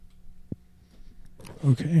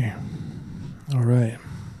Okay. All right.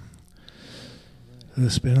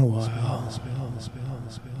 It's been a while.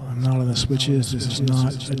 I'm not on the switches. This is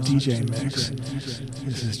not a DJ mix.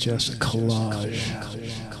 This is just a collage.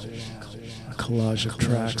 A collage of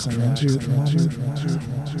tracks I'm into at the moment.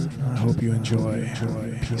 I hope you enjoy.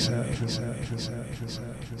 Peace out.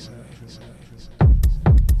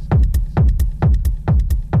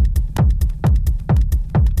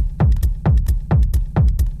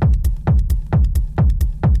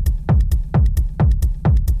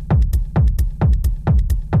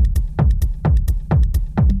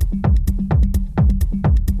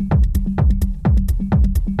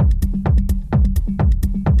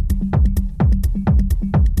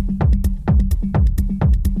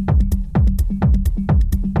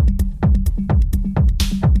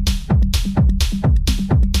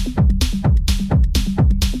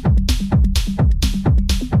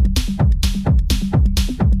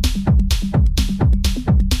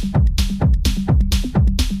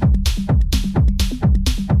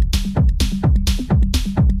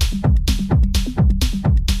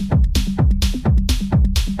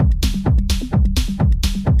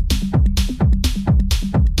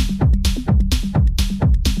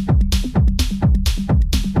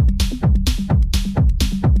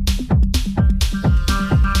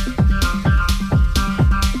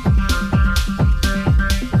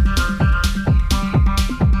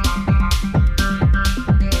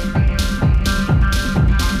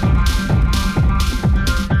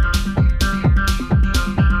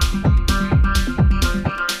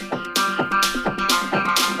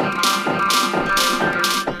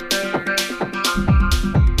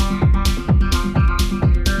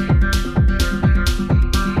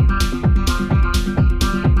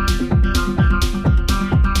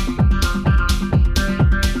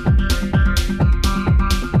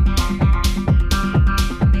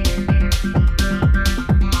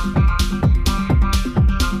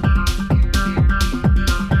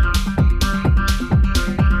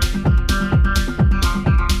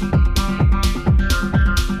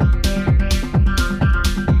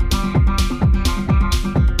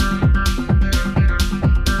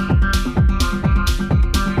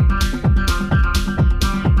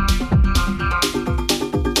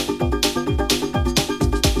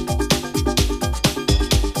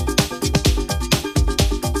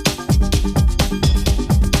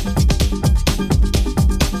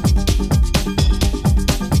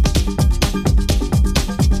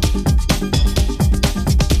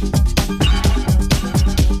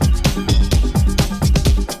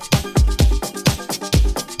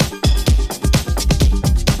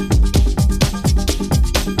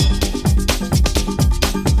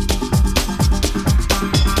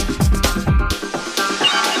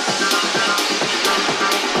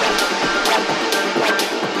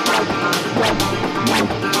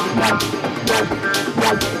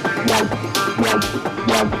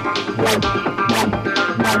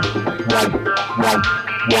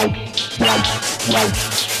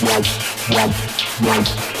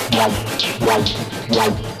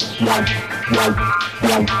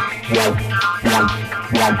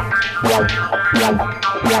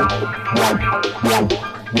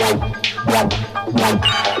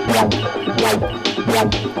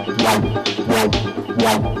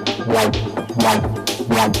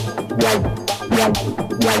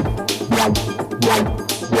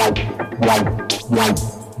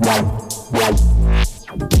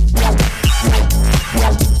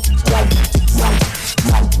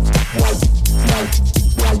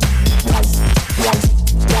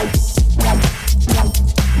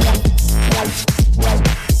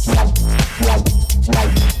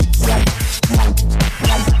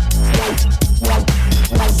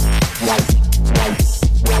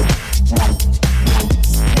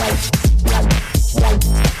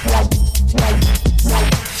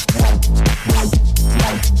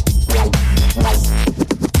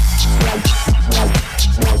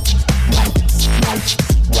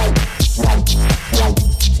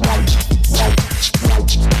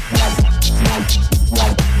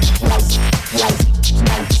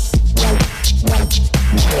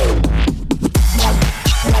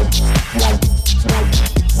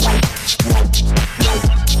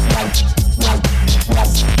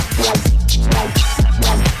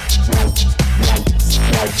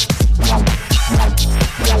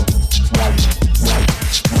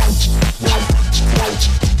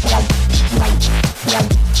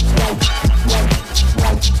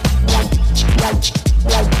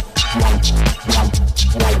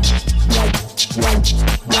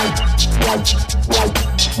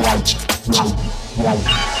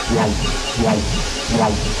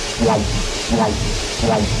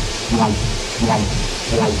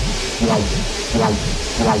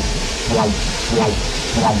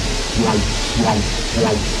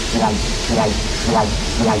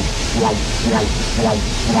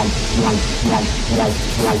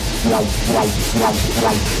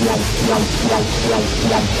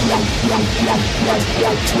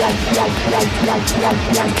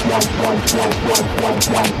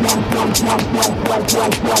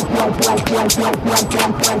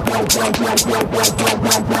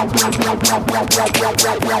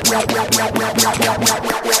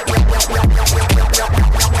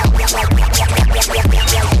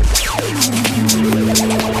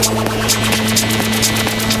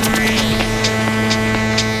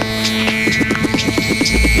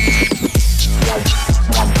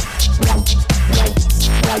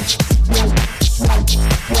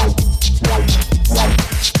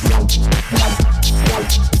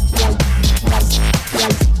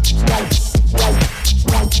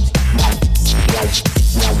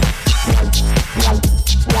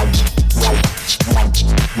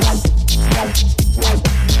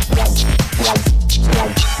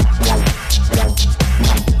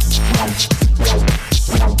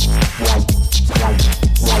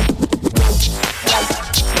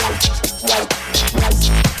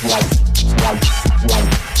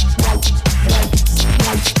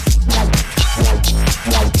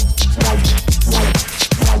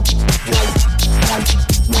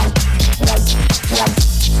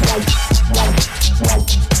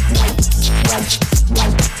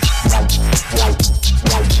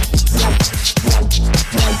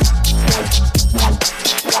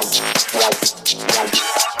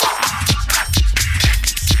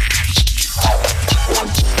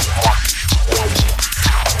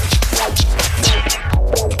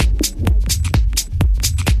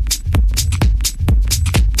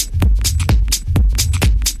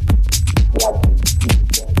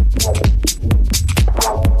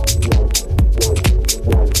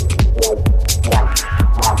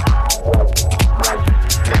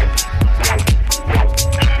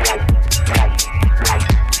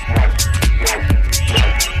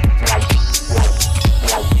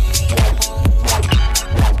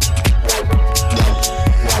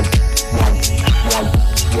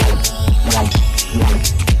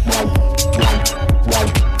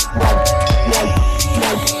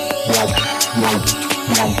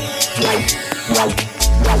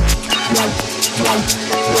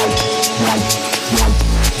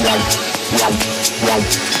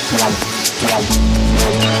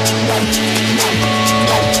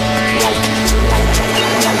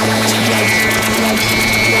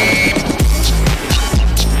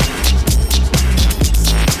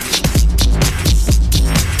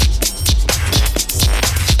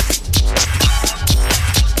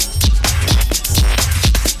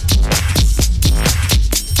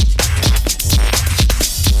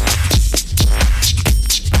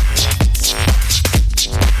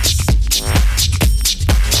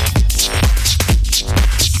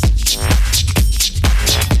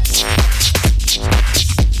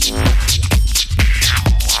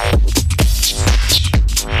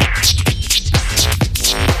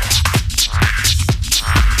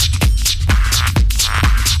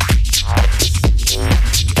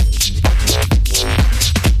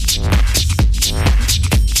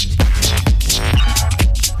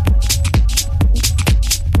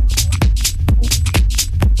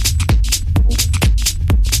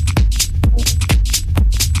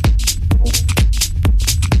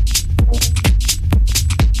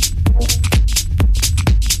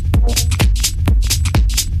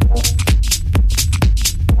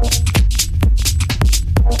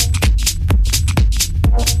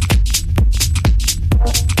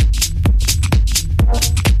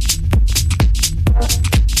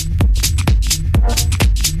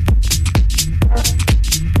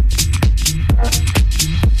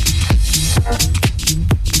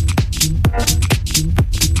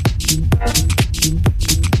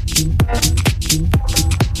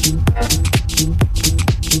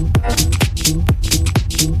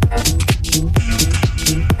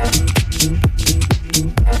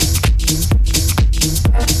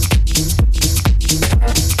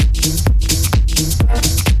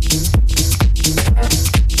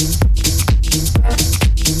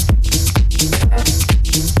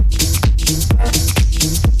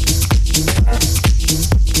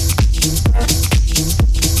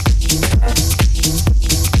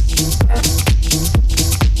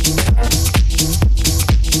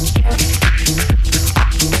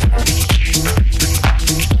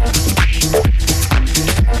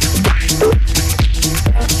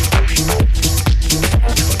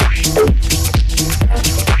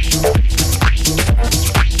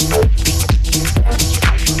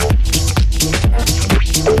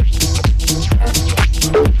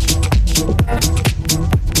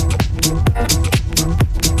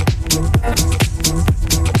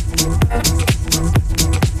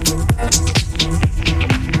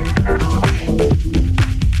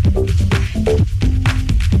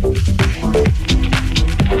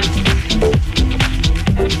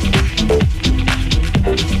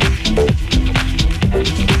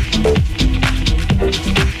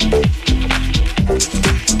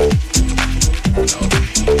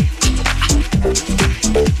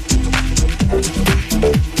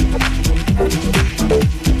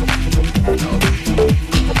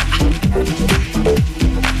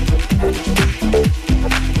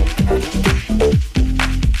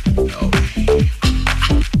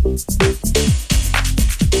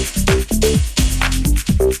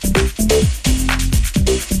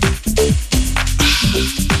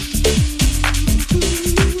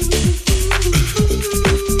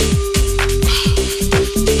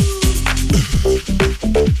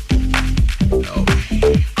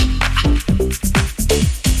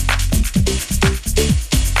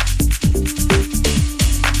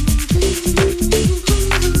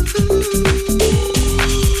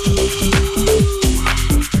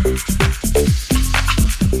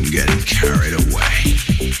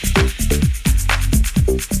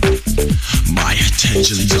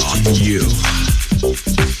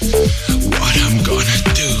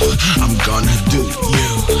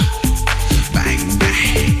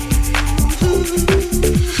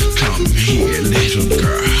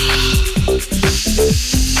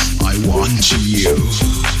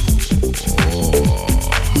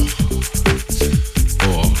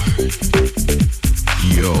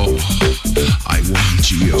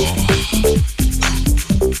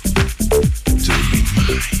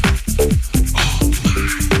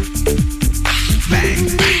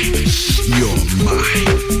 You're mine.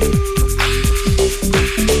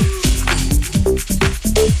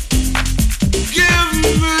 Give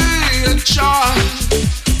me a choice,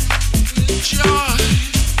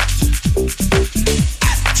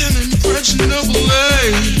 at an impressionable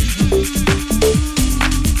age.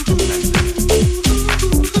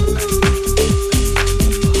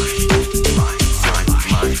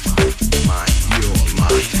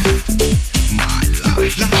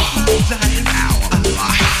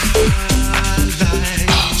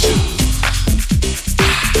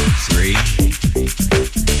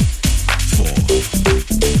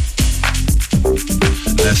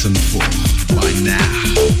 Lesson 4. By now,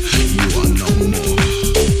 you are no more,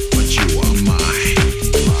 but you are mine.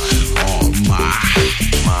 All mine.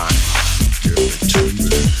 Give it to me.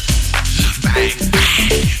 Bang,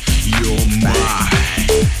 bang. You're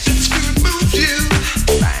mine. Since we removed you,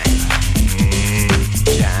 bang.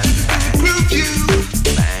 Remove you,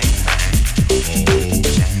 bang,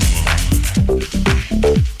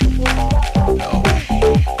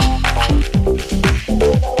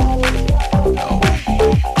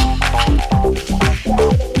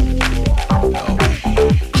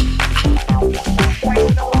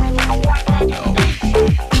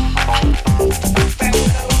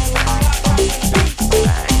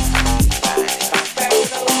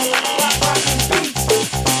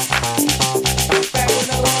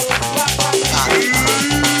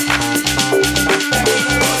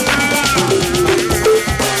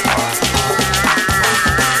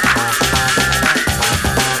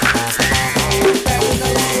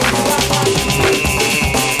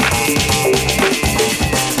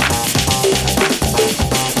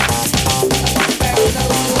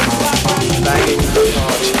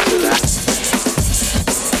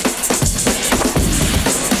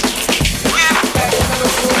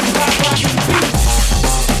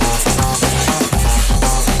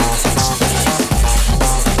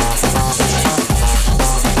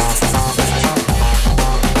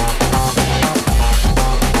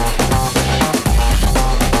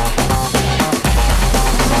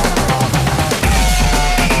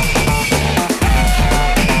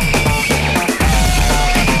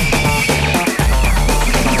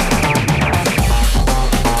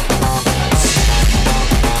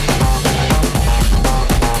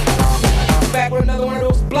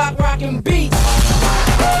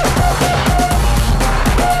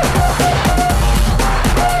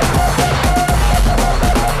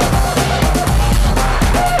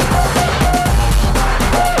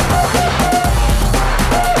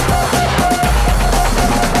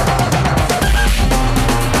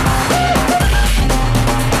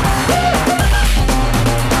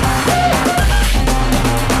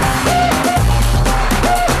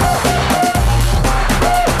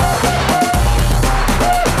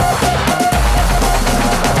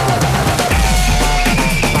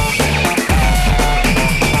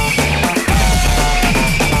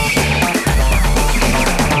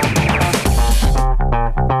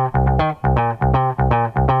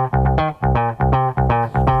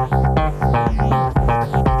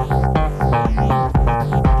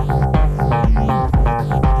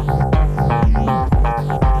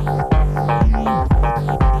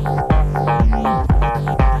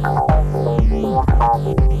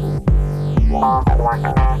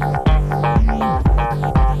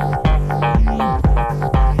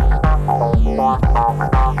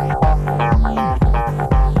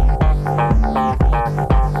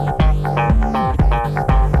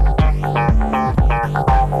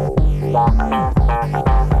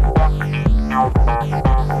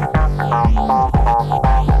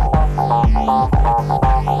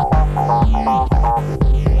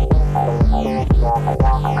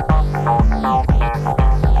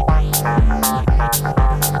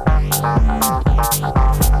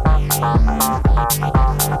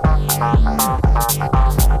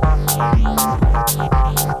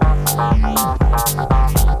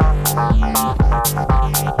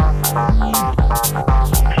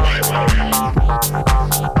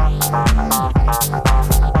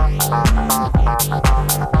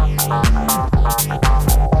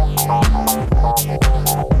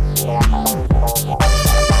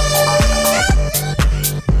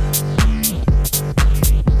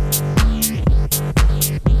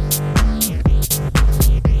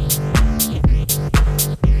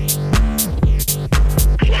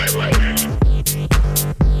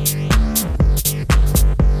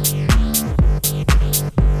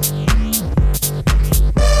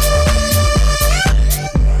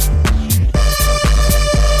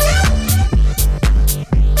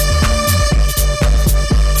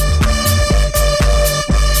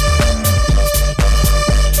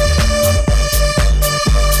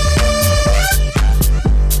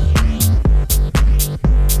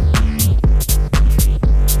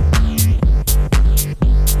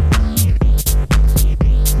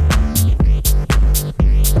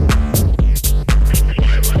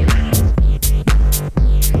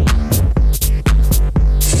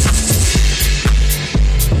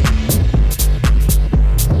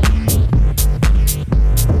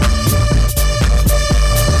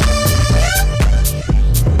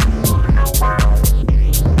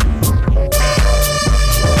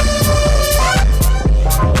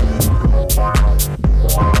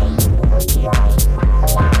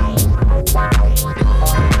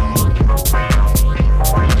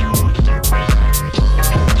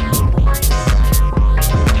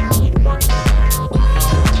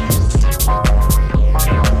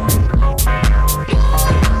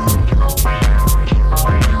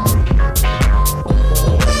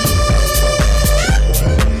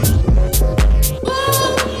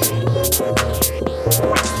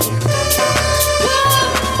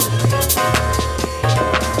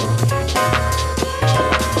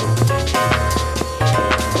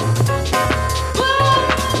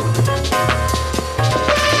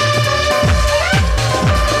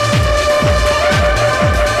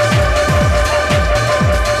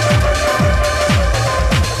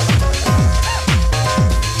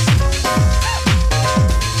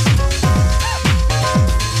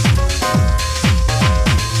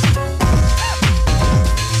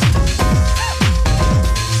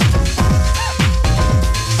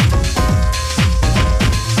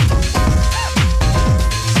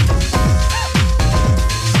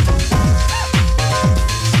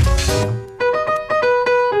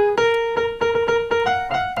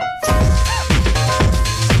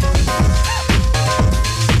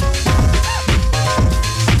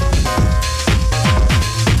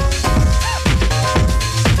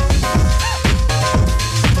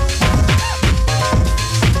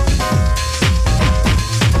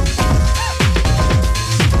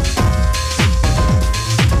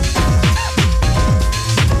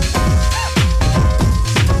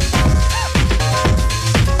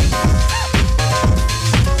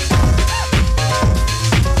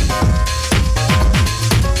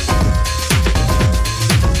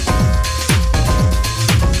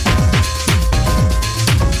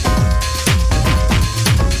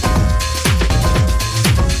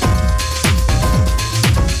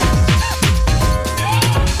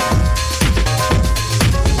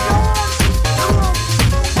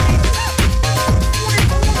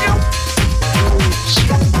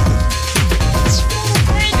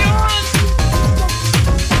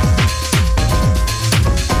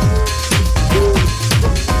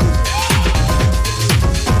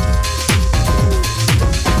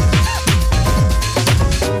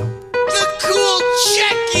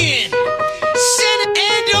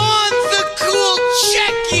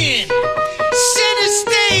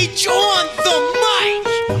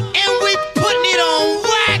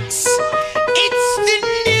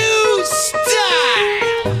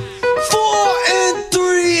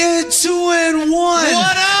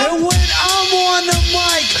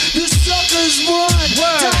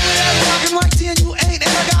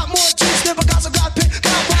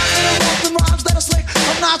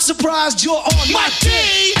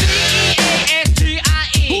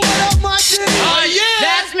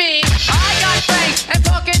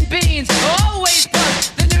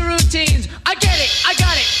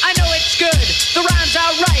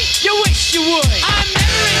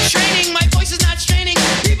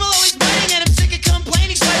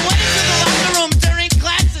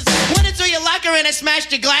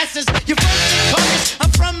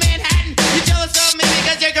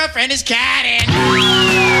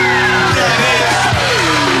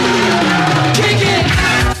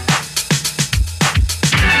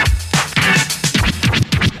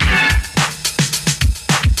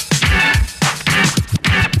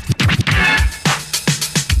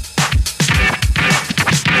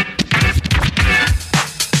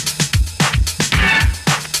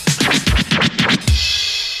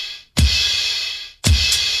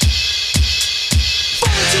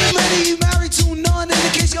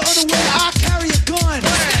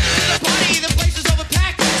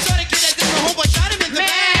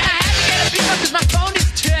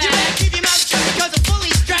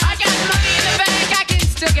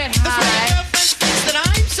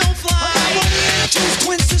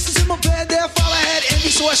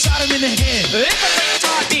 shot him in the head. If a friend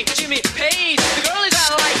taught me Jimmy Page, the girl is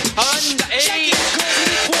not like underage. Check it, cause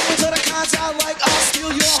we pull into the contact like I'll steal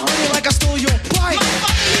your honey like I stole your bike.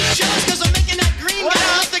 Motherfucker, you jealous cause I'm making that green. Gotta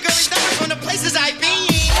hunt the girlies number from the places I've been.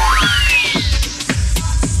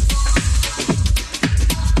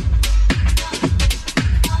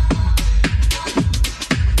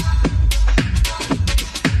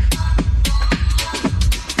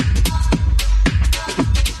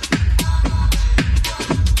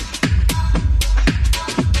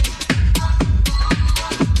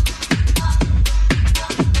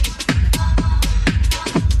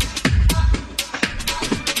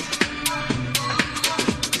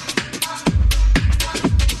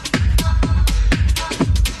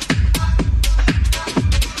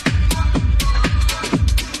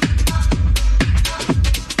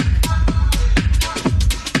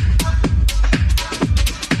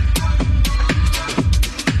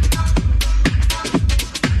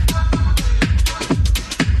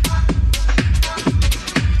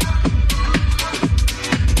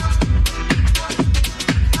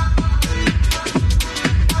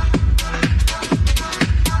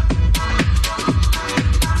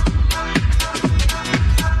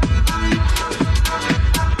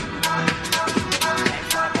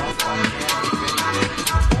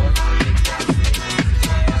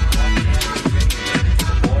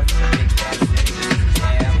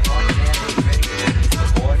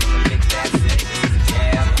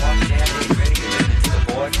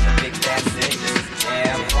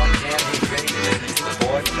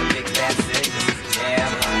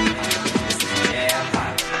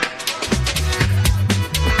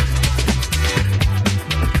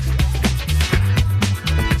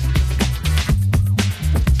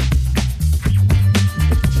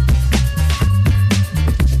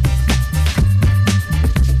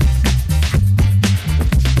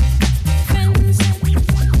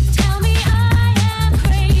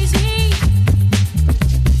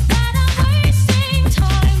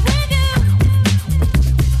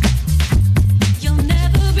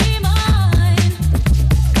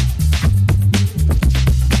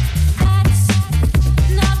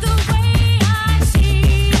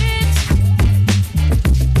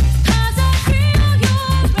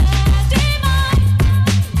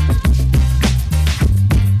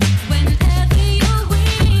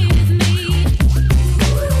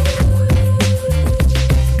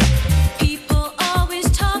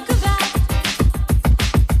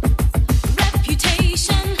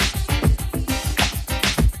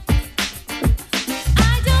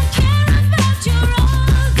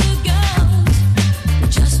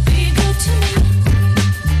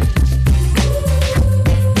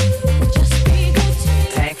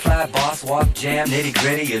 Jam nitty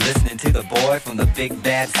gritty, you're listening to the boy from the big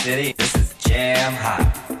bad city. This is Jam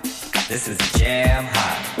Hot. This is Jam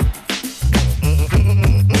Hot.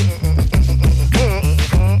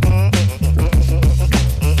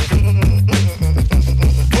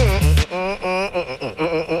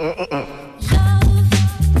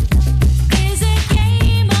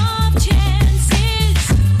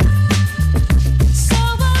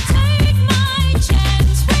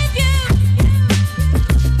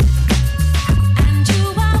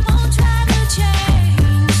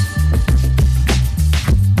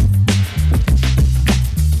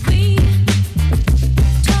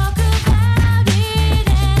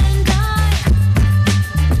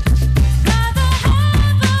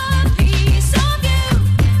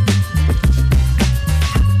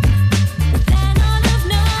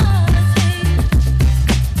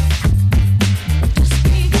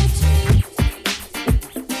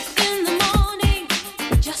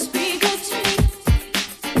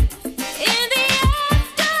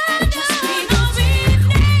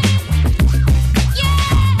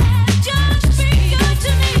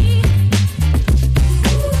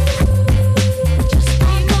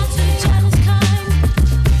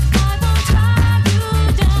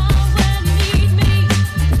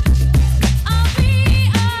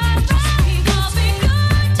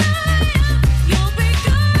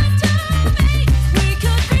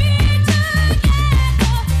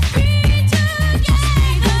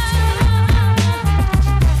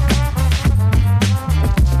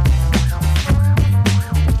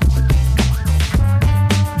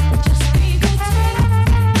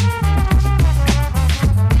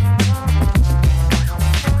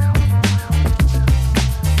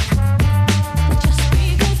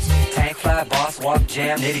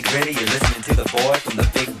 Jam nitty gritty, you're listening to the boy from the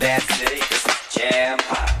big bad city. This is Jam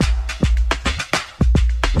Hot.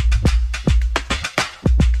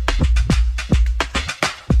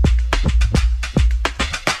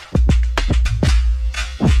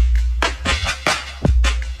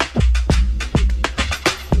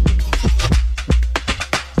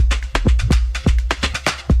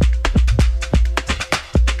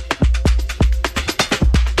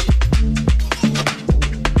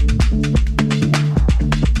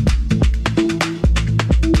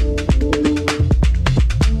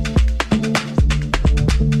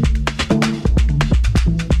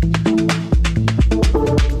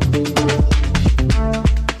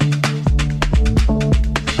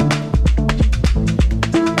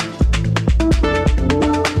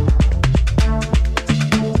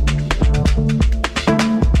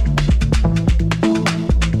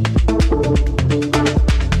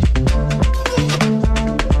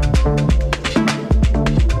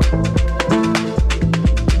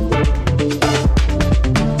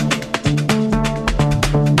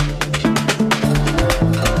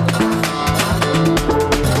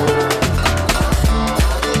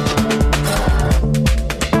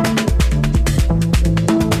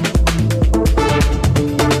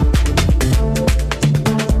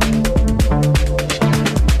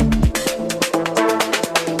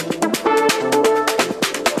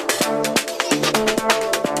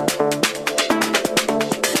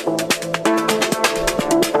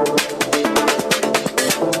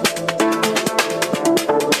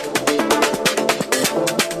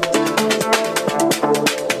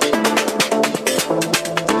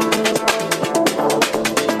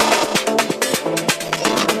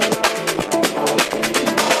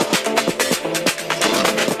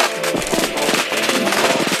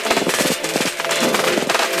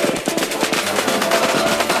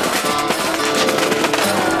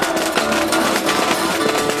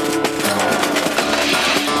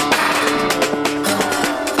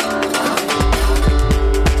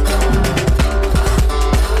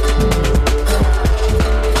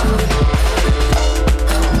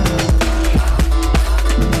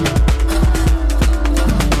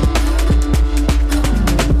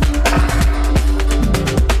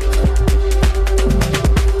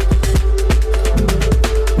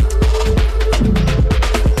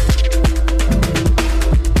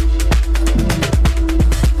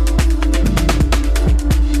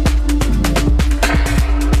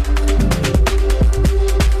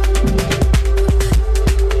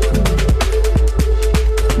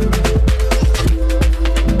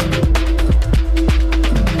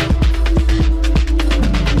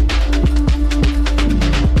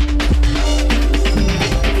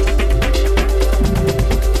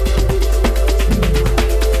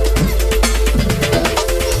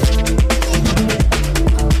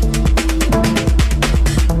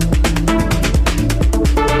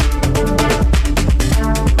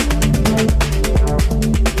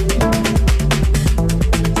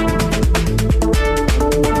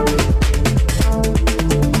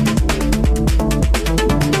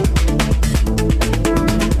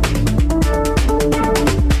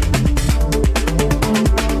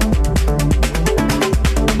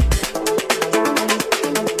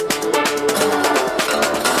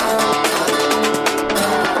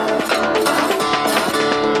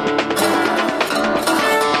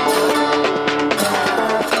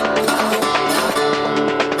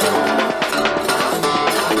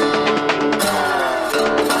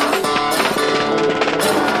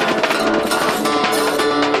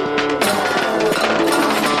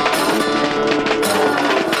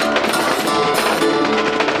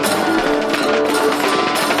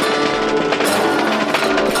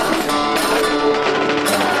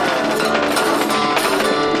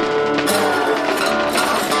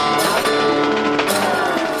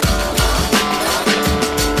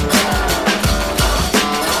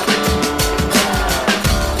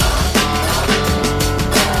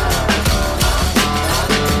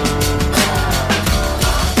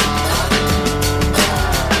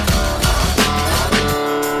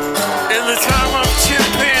 time of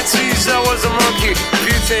chimpanzees, I was a monkey.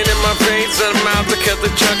 Butane in my veins and a mouth to cut the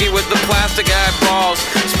chunky with the plastic eyeballs.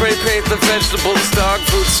 Spray paint the vegetables, dog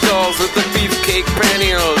food stalls with the beefcake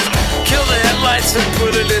pantyhose. Kill the headlights and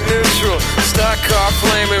put it in neutral. Stock car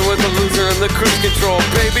flaming with the loser and the cruise control.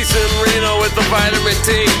 Babies in Reno with the vitamin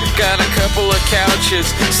D. Got a couple of couches,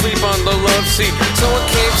 sleep on the love seat. Someone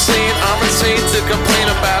came saying I'm insane to complain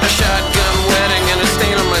about a shotgun wedding and a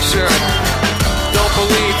stain on my shirt. Don't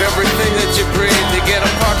believe everything that you breathe. You get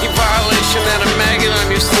a parking violation and a maggot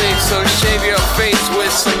on your sleeve. So shave your face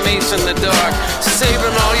with some mace in the dark.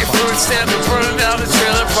 Saving all your food stamps and burning down the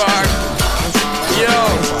trailer park. Yo,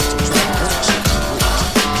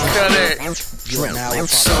 cut it.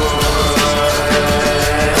 So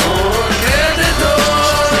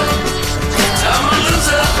I'm a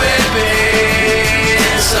loser, baby.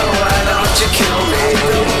 So why don't you kill me?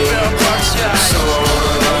 So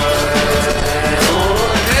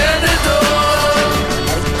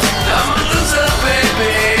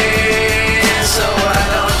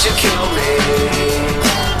kill me.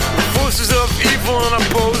 The forces of evil in a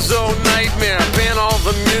bozo nightmare. Ban all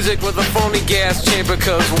the music with a phony gas chamber,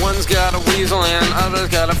 cause one's got a weasel and other's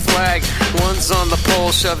got a flag. One's on the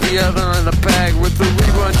pole, shove the other in the bag. With the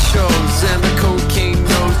rerun shows and the cocaine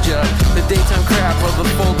nose job. The daytime crap of the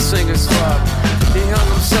folk singer's club. He hung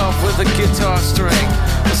himself with a guitar string,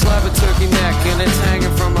 a slab of turkey neck, and it's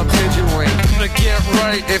hanging from a pigeon wing. To get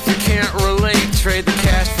right if you can't relate. Trade the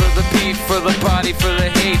cash for the beat, for the body, for the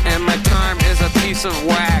hate. And my time is a piece of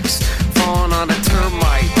wax falling on a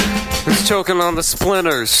termite who's choking on the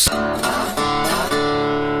splinters.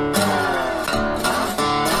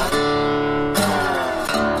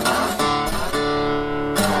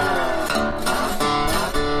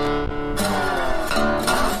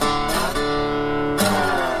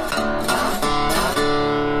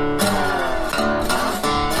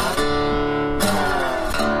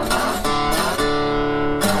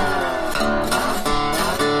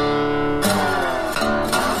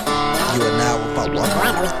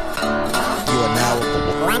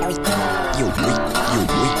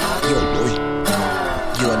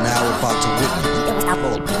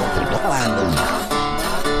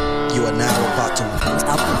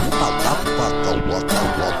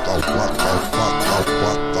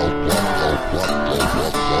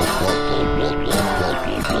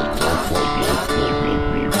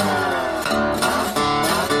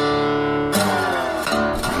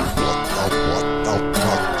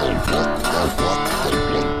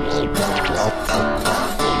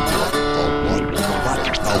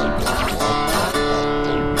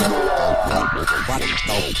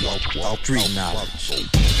 Street knowledge.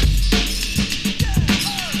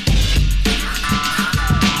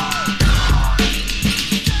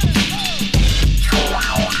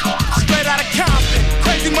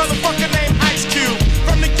 Motherfucker named Ice Cube.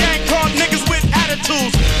 From the gang called niggas with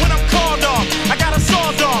attitudes. When I'm called off, I got a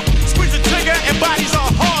sawed off. Squeeze the trigger and bodies are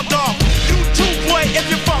hauled off. You too, boy, if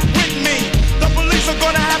you fuck with me. The police are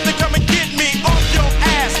gonna have to come and get me off your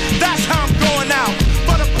ass. That's how I'm going out.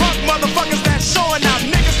 For the punk motherfuckers that's showing out.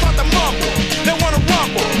 Niggas want to mumble, they wanna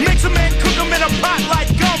rumble. Mix 'em and cook 'em in a pot like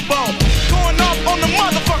gumbo. Going off on the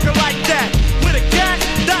motherfucker like that. With a gat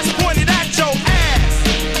that's pointed at your ass.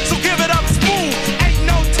 So give it up smooth.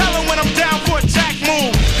 I'm down for a jack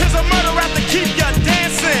move. Here's a murder rap to keep ya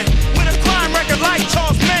dancing. With a crime record like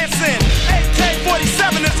Charles Manson.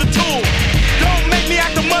 AK-47 is a tool. Don't make me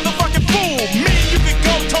act a motherfucking fool. Me and you can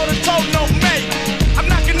go toe to toe, no mate. I'm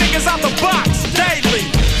knocking niggas out the box daily.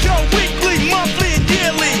 Yo, weekly, monthly, and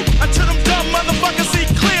yearly. Until them dumb motherfuckers see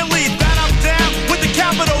clearly that I'm down with the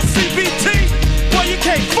capital CBT. Boy, you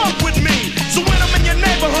can't fuck with me. So when I'm in your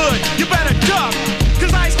neighborhood, you better duck.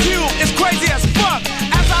 Cause Ice Cube is crazy as fuck.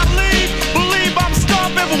 As I leave, believe I'm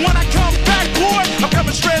stomping. But when I come back, boy, I'm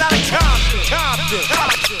coming straight out of Compton.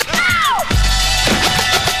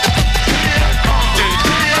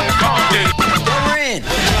 We're in.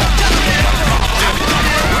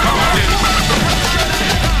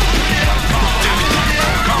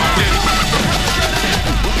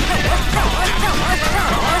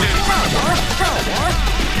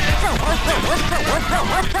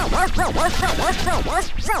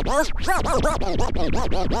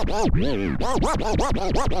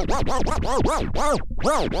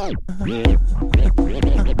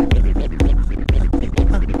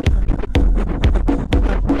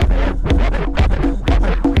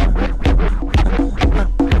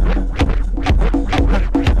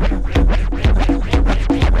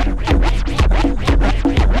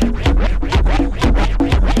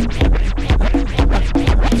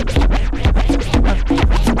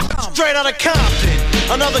 Straight out of Compton,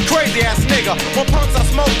 another crazy ass nigga. When punks I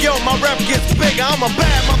smoke, yo, my rep gets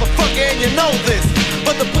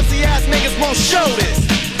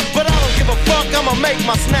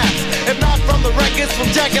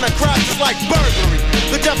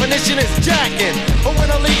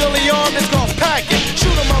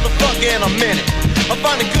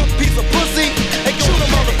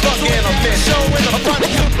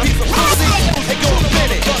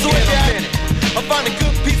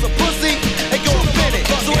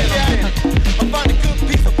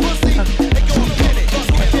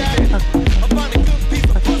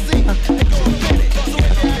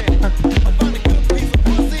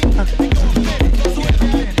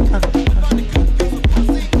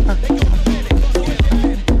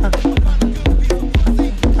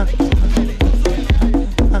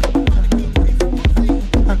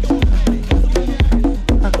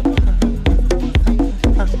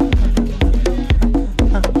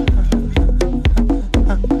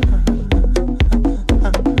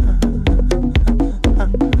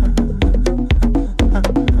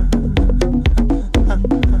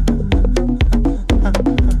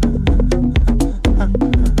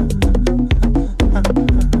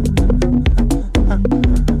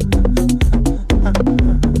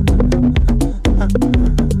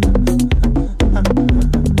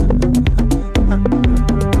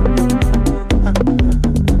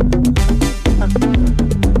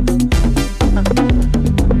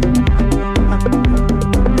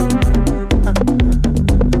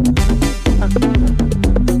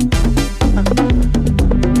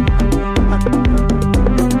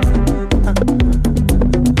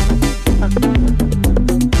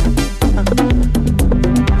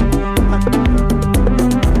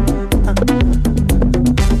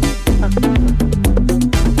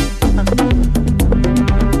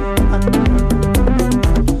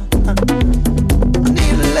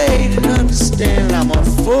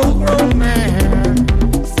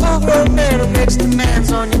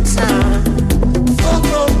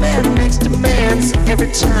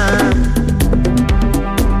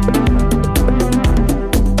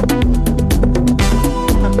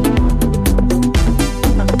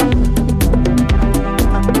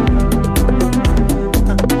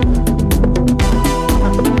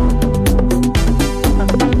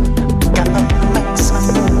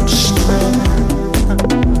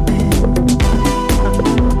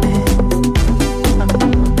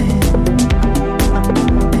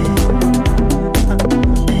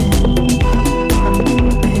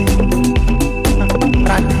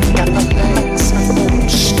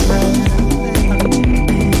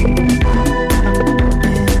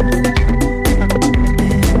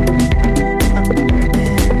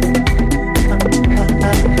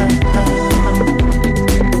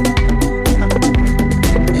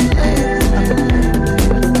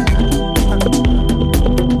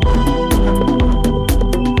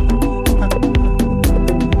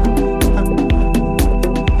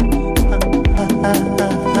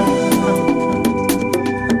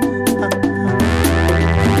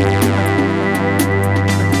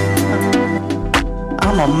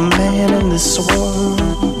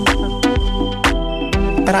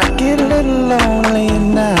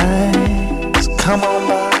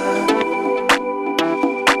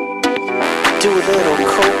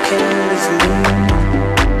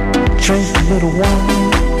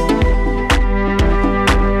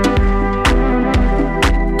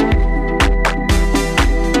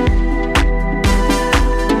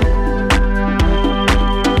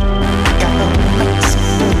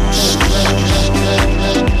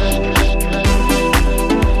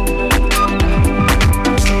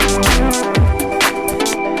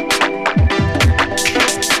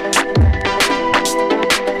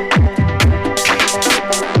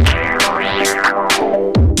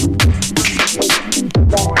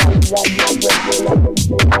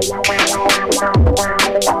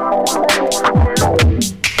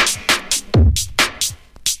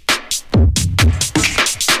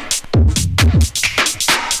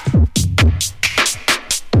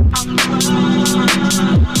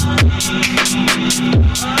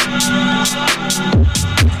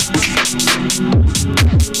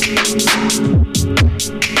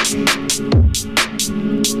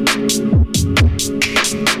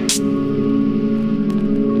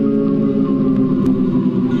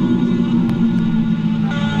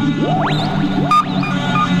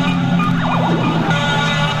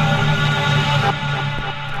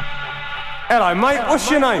Hello, mate.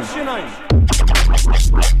 What's your name?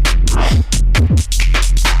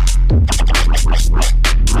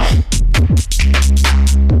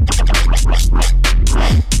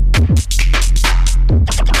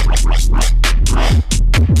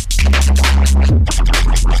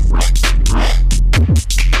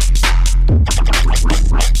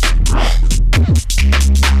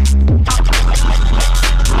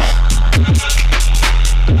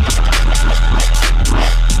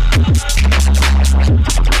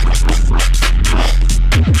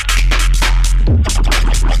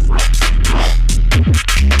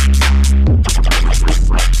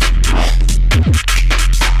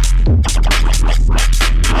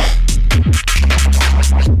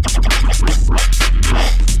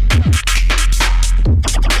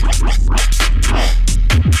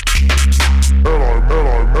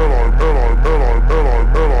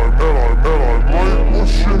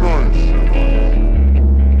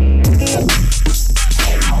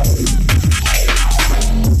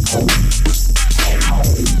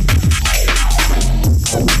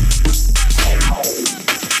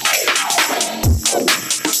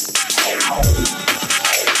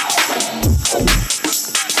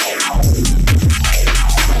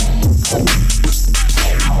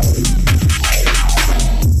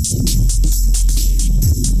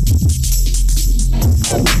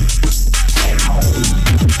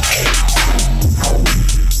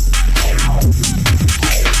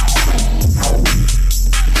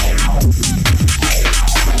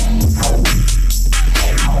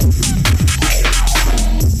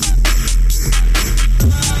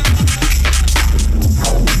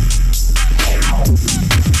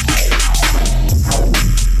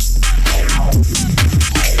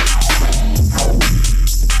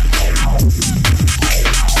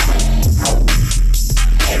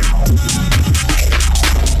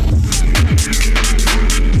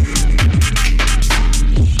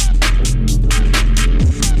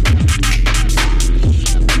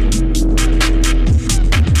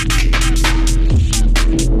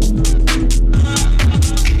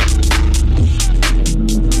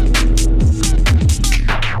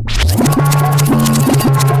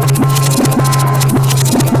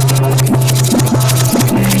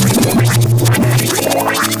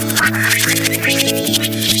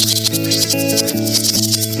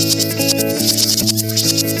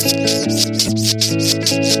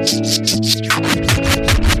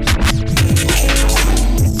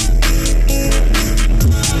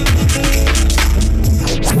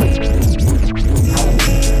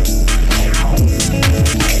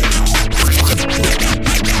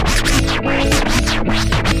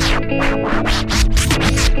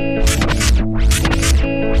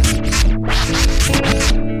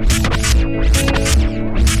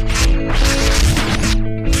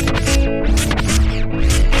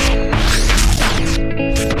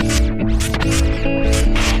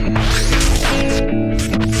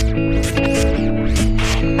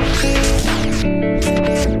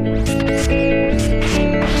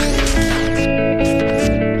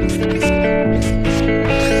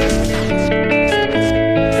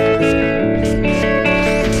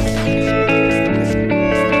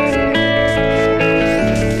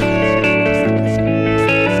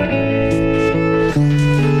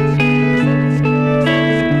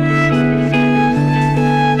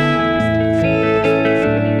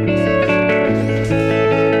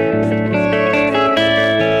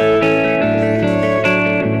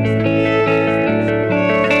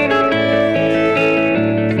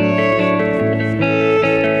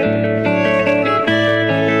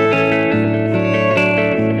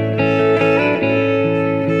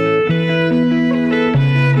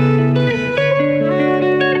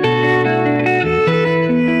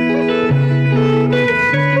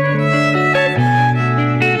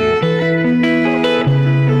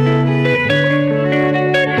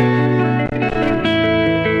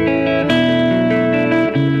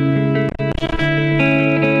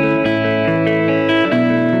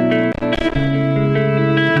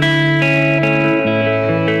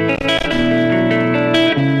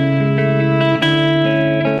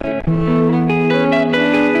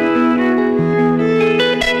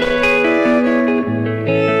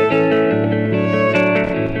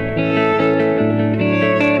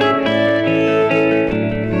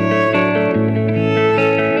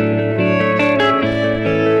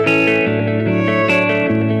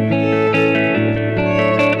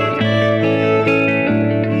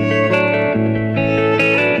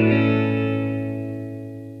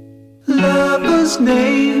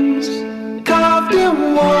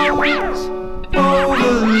 Often walls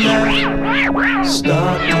overlap,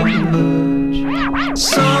 start to merge.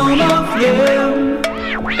 Some of them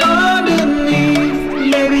underneath,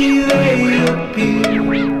 maybe they appear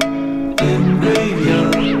in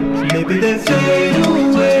graveyards, maybe they fade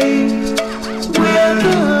away.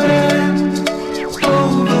 Weathered and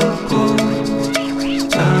overgrown,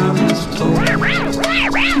 time is told.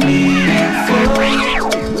 Meaningful,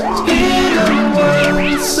 hidden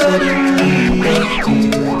words suddenly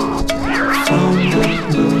appear from the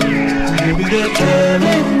blue. Maybe they're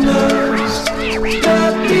telling us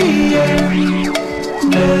that the end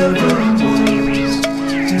never was,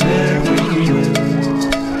 never will.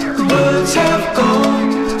 Words have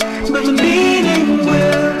gone, but the meaning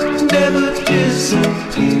will never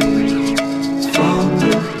disappear from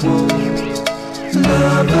the wall.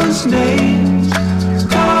 Lovers' names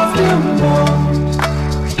carved in walls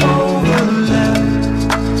overlap,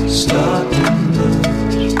 start to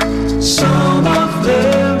merge. Some of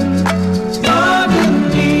them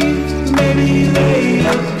underneath, maybe they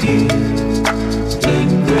appear in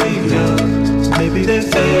graveyards, maybe they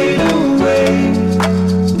fade away.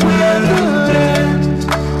 Weathered and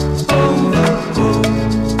overgrown,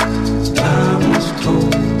 time is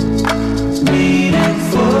told.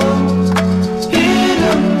 Meaningful,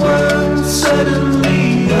 hidden words suddenly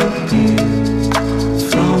appear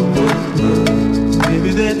from the blue. Maybe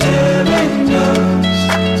they're telling us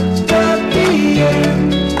that the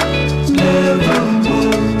end never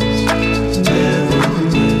was, never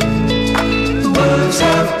will. The words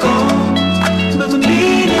have gone, but the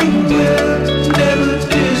meaning will never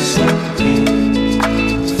disappear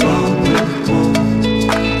from the wall.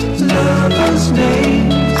 Lovers'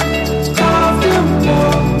 names carved in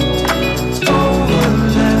walls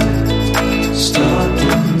overlap, start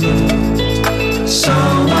to merge.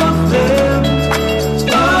 Some of them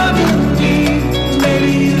underneath,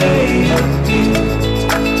 maybe they appear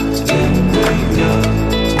in graveyards,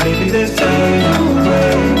 maybe they fade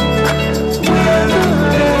away.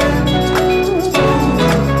 Weathered and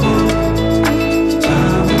overgrown,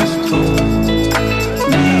 time is told.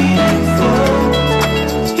 Meaningful,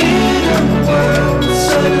 hidden words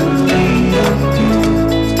suddenly appear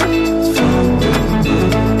from the blue.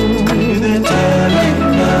 Maybe they're telling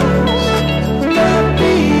us that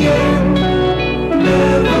the end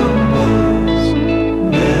never was,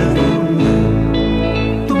 never will.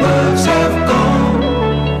 The words have gone,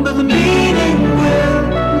 but the meaning will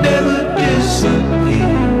never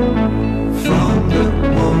disappear from the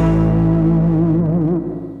wall.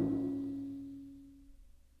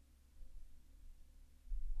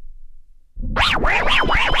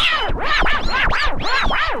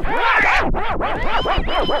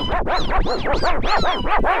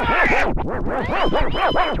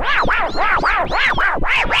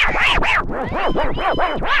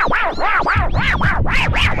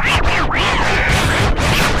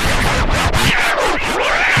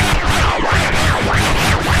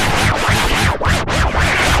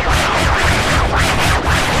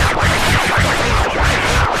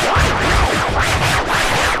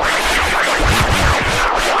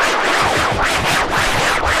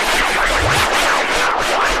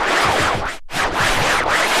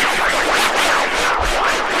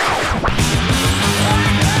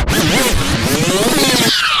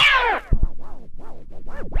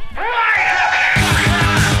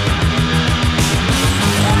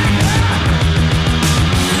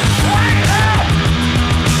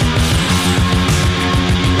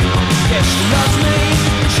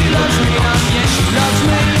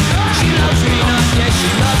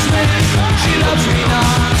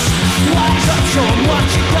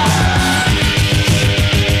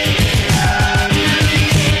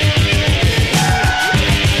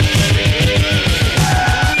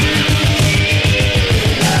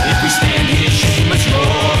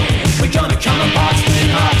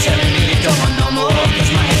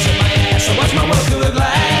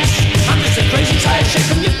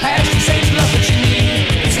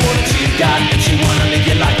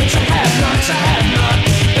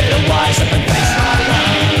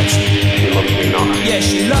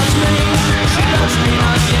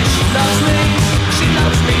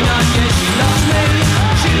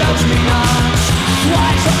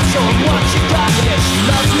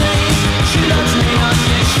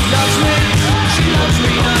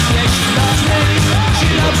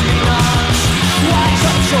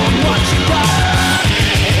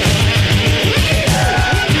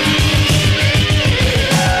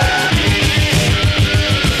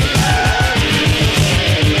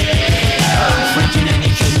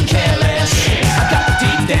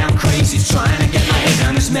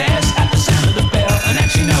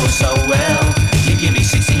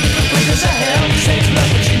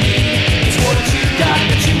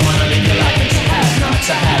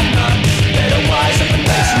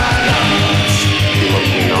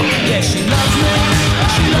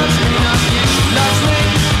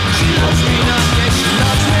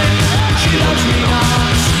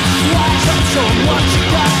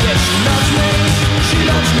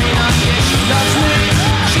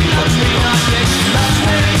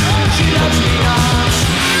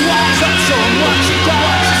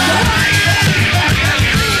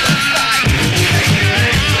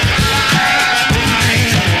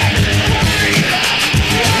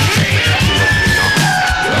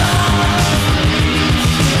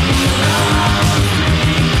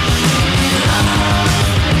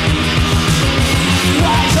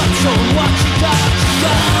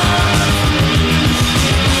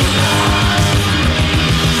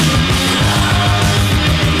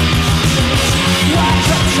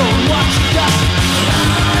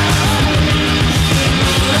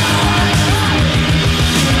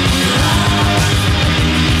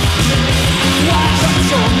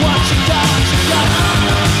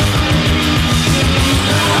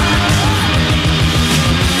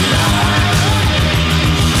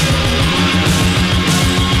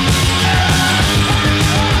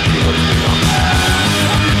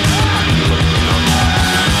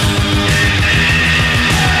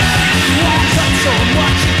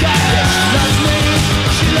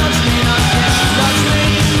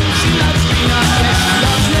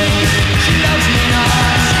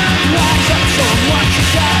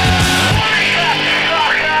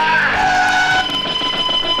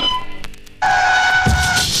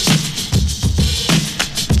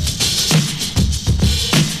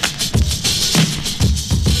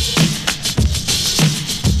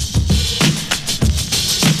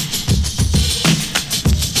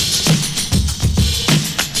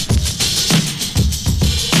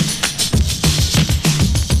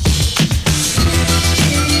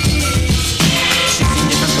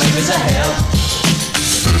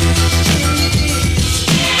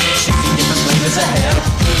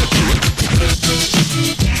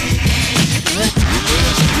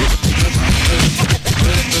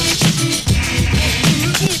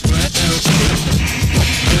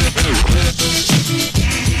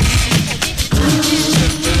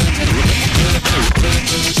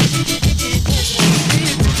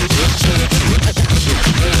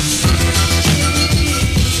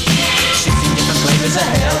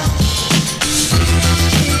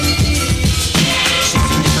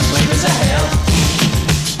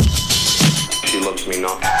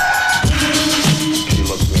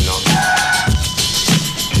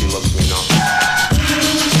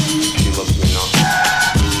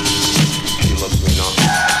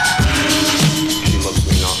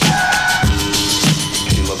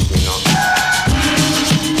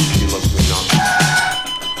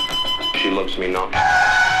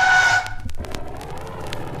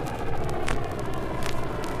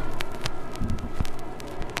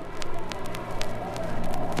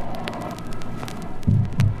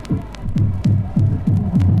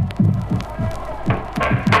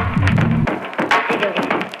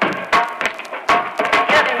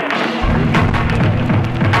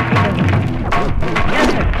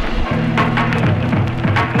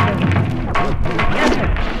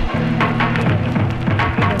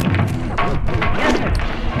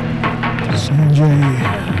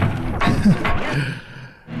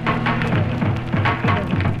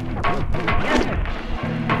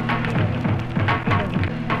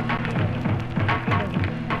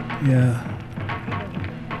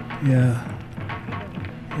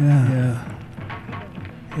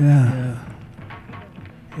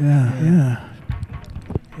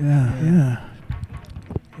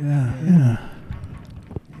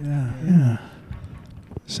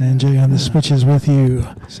 Sanjay on the switches with you.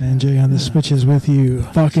 Sanjay on the switches with you.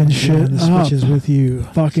 Fucking shit on the switches with you.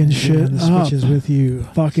 Fucking shit on the switches with you.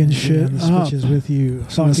 Fucking shit on the switches with you.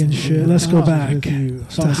 Fucking shit. Let's go back to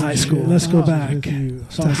high school. Let's go back to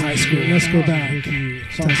high school. Let's go back to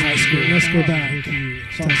high school. Let's go back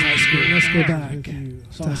to high school. Let's go back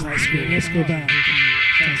to high school. Let's go back to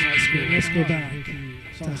high school. Let's go back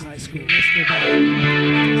to high school. Let's go back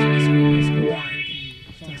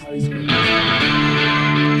to high school.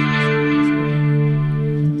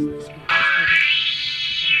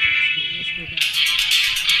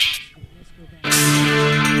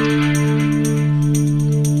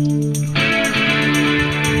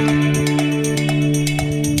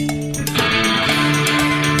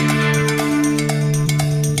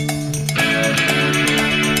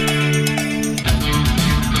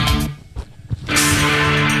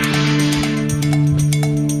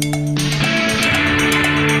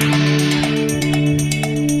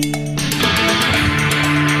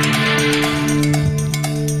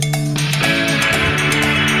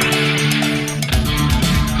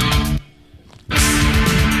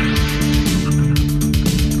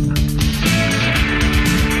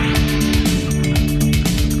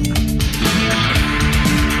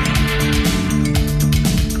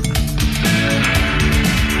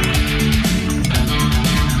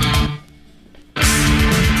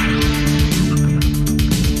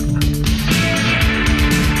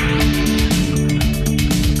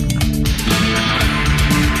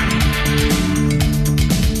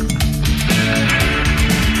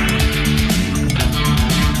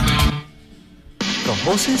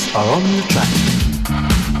 horses are on the track.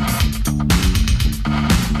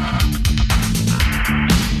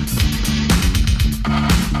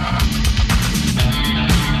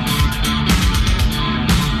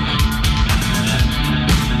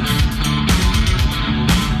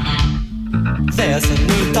 There's a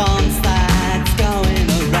new dance that's going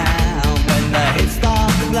around. When the hits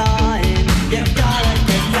start flying, you gotta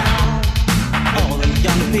get down. All the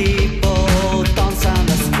young people dance on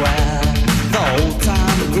the square. The old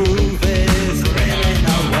time groove is really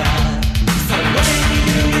nowhere. So when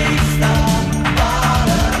you reach the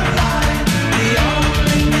bottom line, the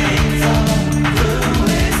only thing to do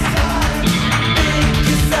is climb. Pick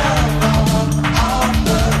yourself up off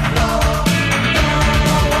the floor. Don't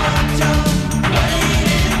know what you're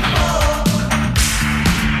waiting for.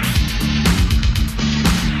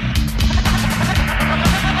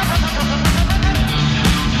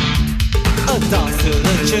 A dance to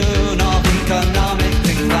the tune of economic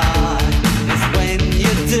decline is when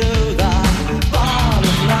you do the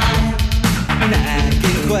bottom line.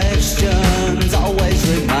 Nagging questions always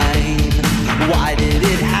remain. Why did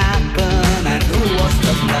it happen and who was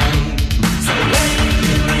to blame? So when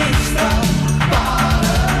you reach the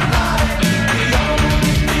bottom line, the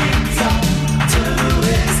only thing to do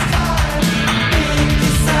is climb. Pick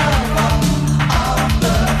yourself up off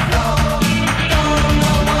the floor. Don't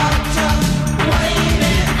know what you're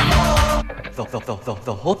waiting for.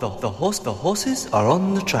 The horses are on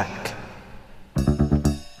the track.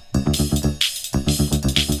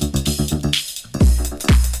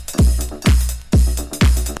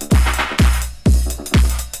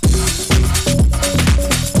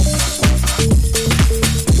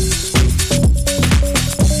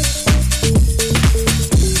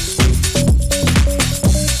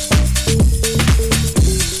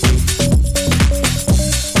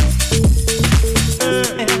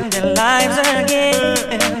 Their lives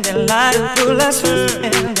again, their lives full of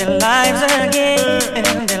their lives again,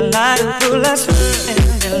 their lives full of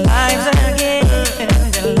their lives again,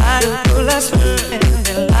 their lives full of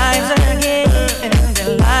their lives again,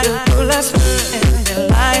 their lives full of their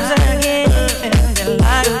lives again, their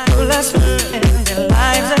lives full of their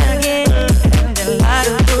lives again, their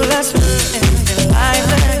lives full of their lives again, their lives full of their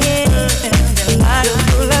lives again, their lives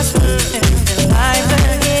full of their lives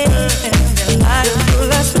again, their lives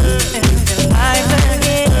full of their lives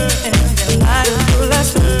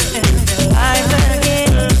again,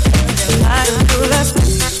 their lives full of.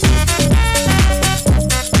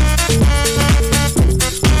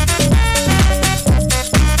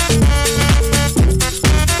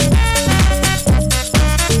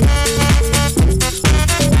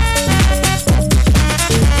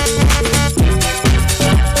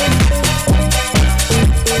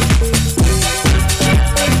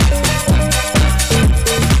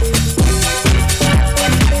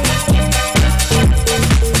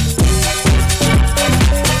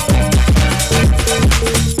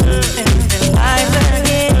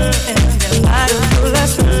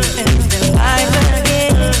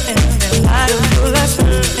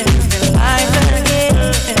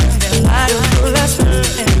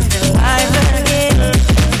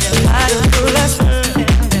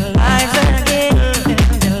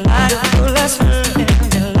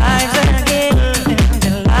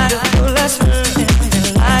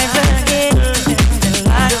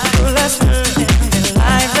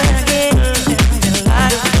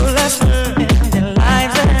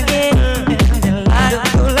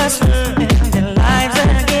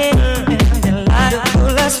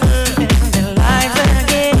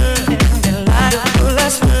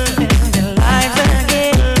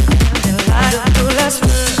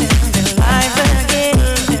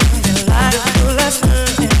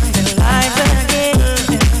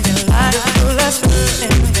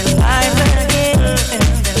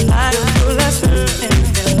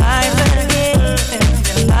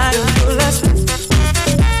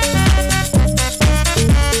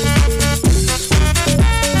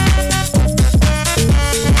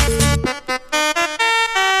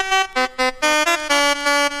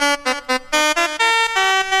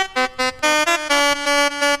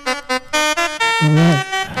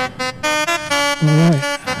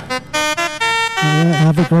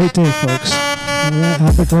 Have a great day, folks. All right,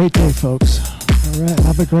 have a great day, folks. All right,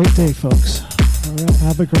 have a great day, folks. All right,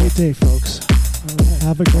 have a great day, folks. All right, have a great day, folks. All right,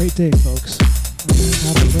 have a great day, folks.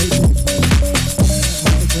 Have a great day, folks.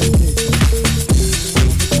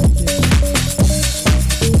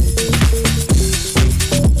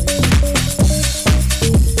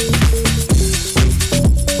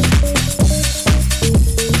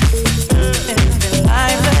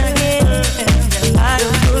 Lives again,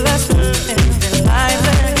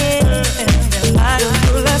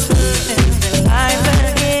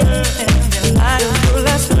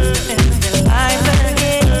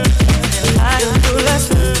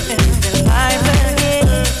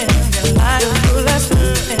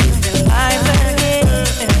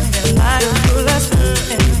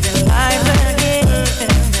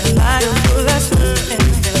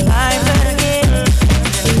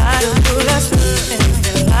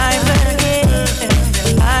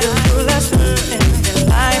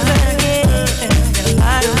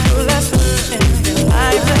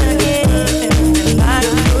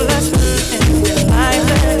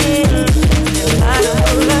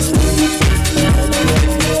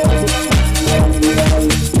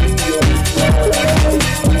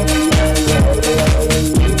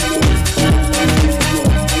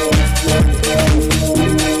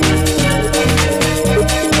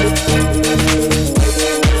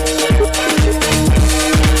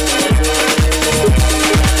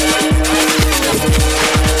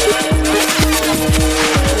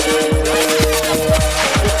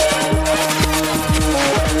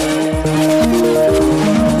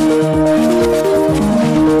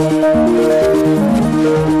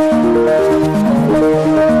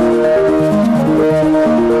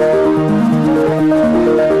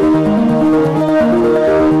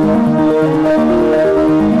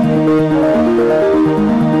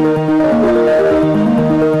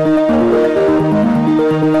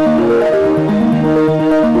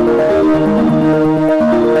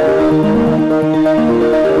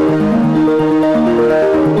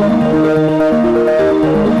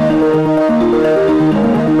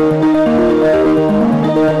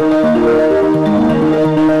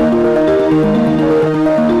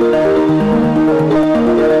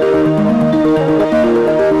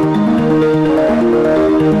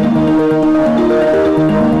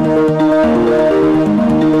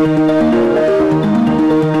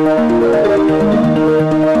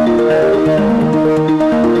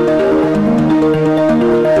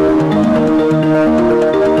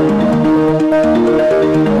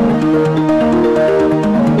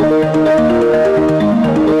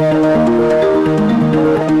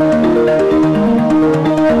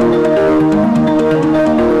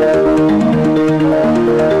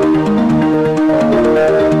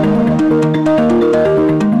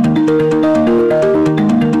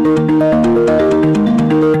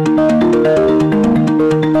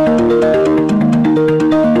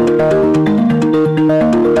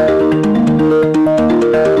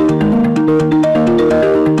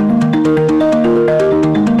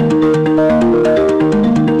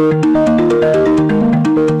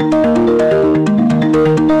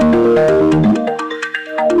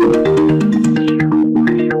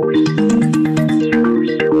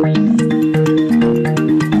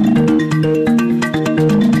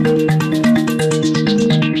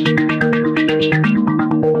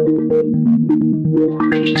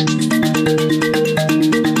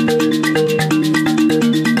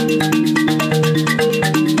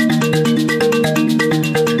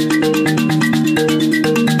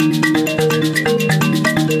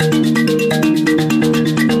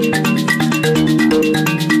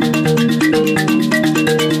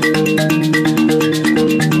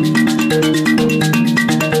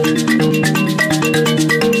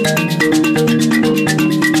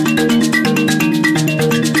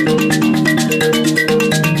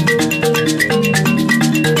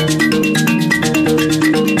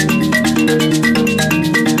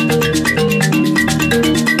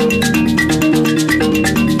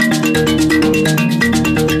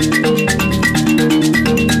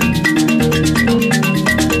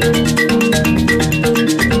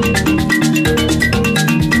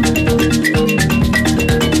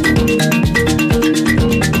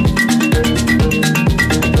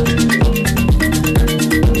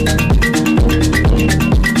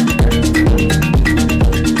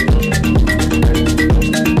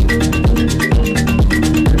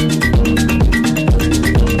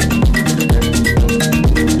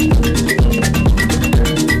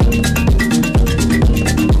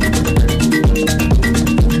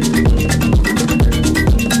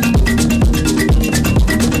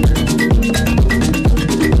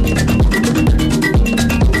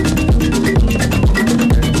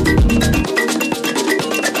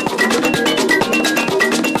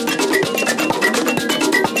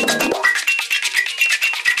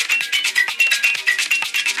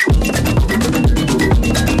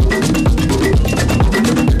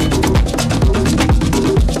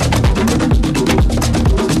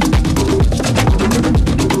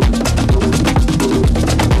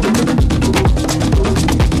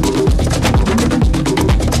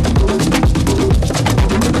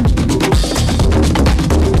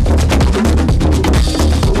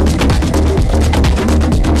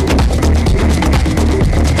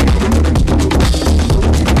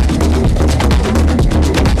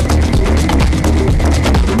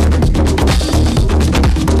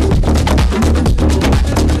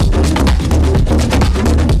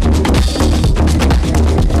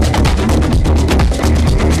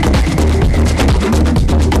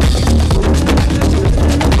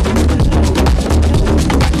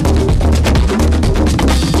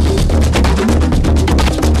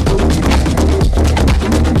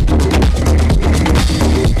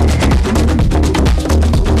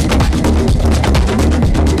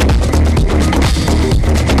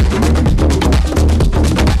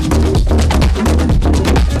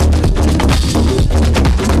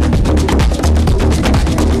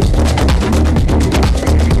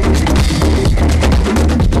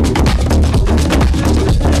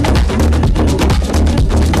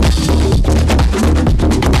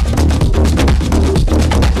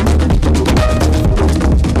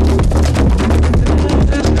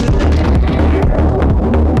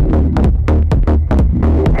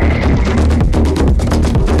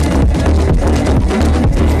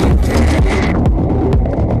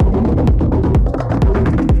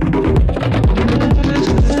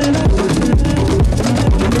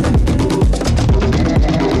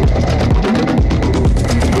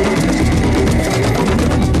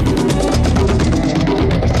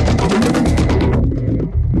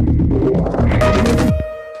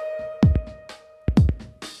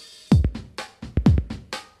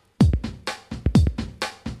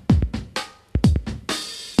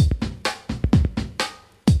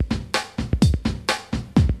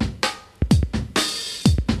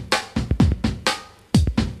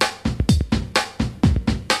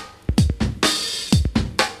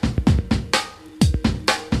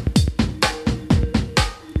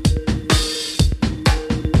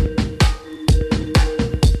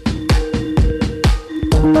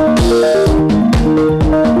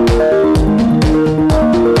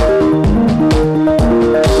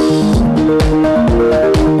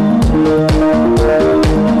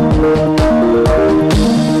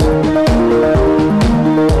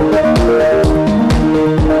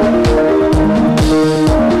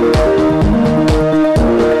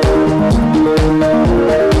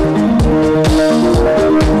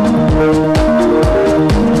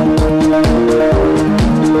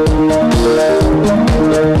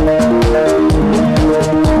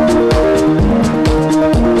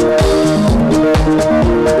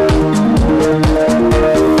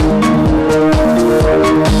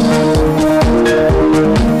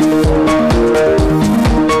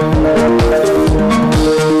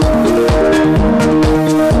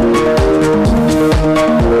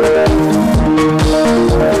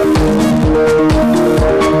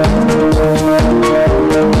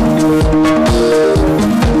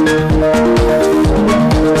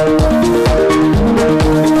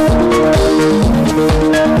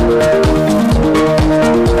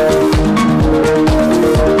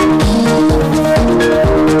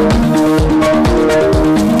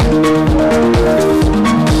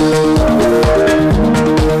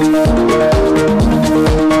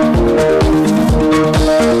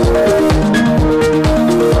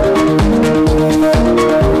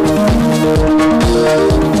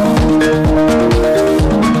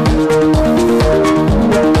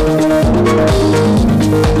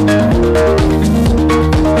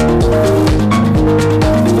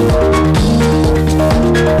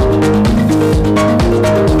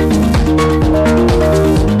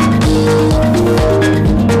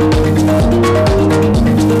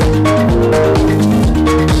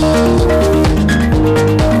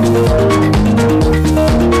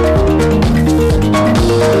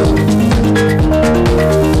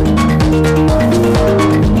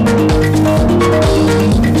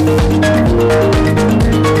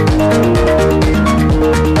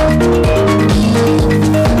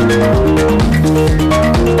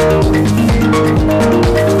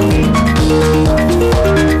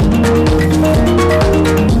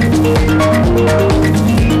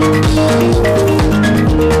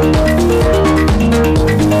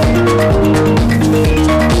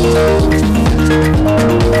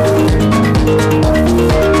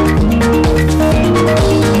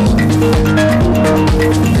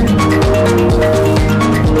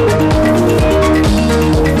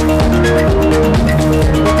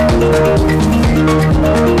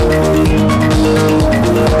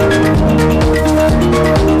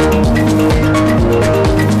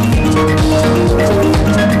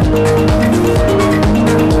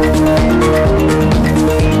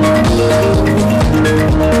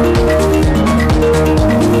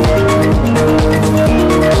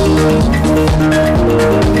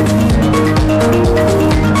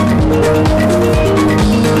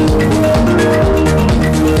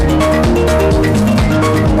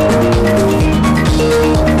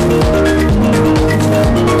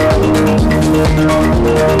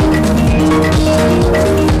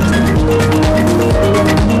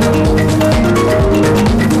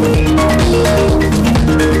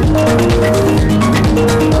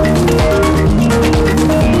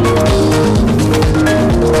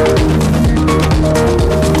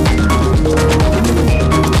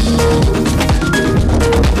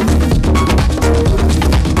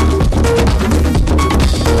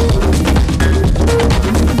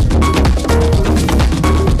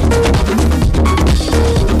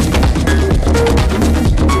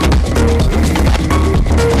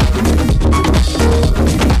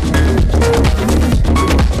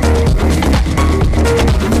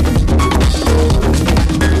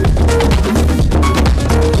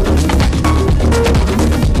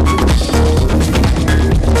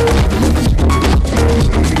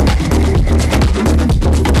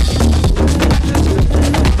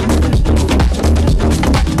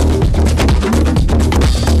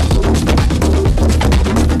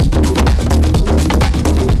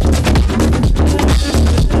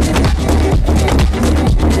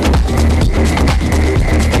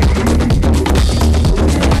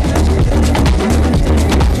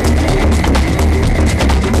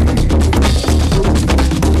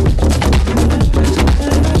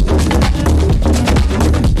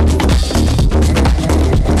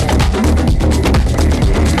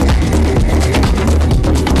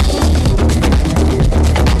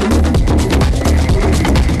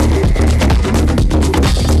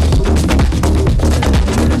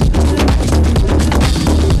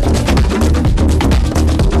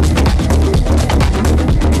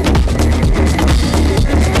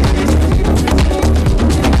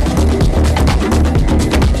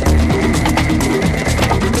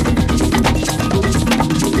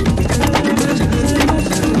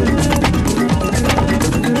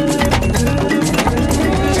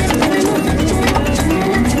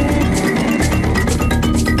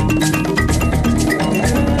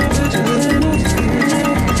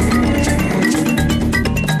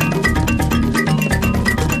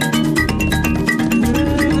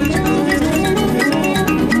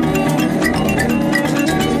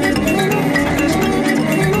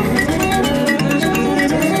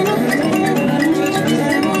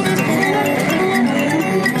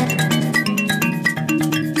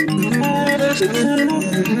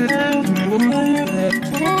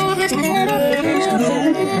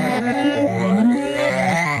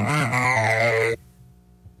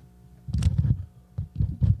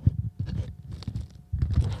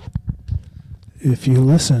 If you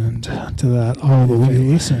listened to that all the way,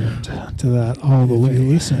 listened to that all the way,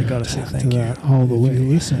 listen. I gotta say thank you. To that all the way,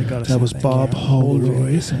 listen. That was Bob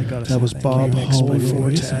Holroy. That was Bob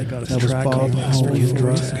Holroy. That was Bob Holroy.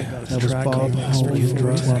 That was Bob Holroy.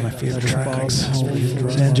 One of my favorite tracks.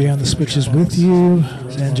 Angie on the switches with you.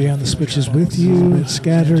 Angie on the switches with you. It's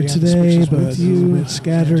scattered today, but you. It's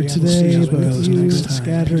scattered today, but you.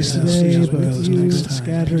 Scattered today, but you.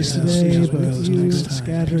 Scattered today, but you.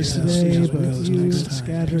 Scattered today, but you.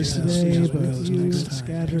 Scatters today, but you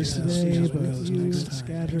scatters today, but you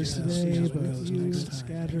scatters today, but you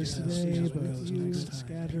scatters today, but you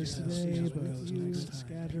scatters today, but you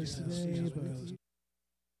scatters today, but you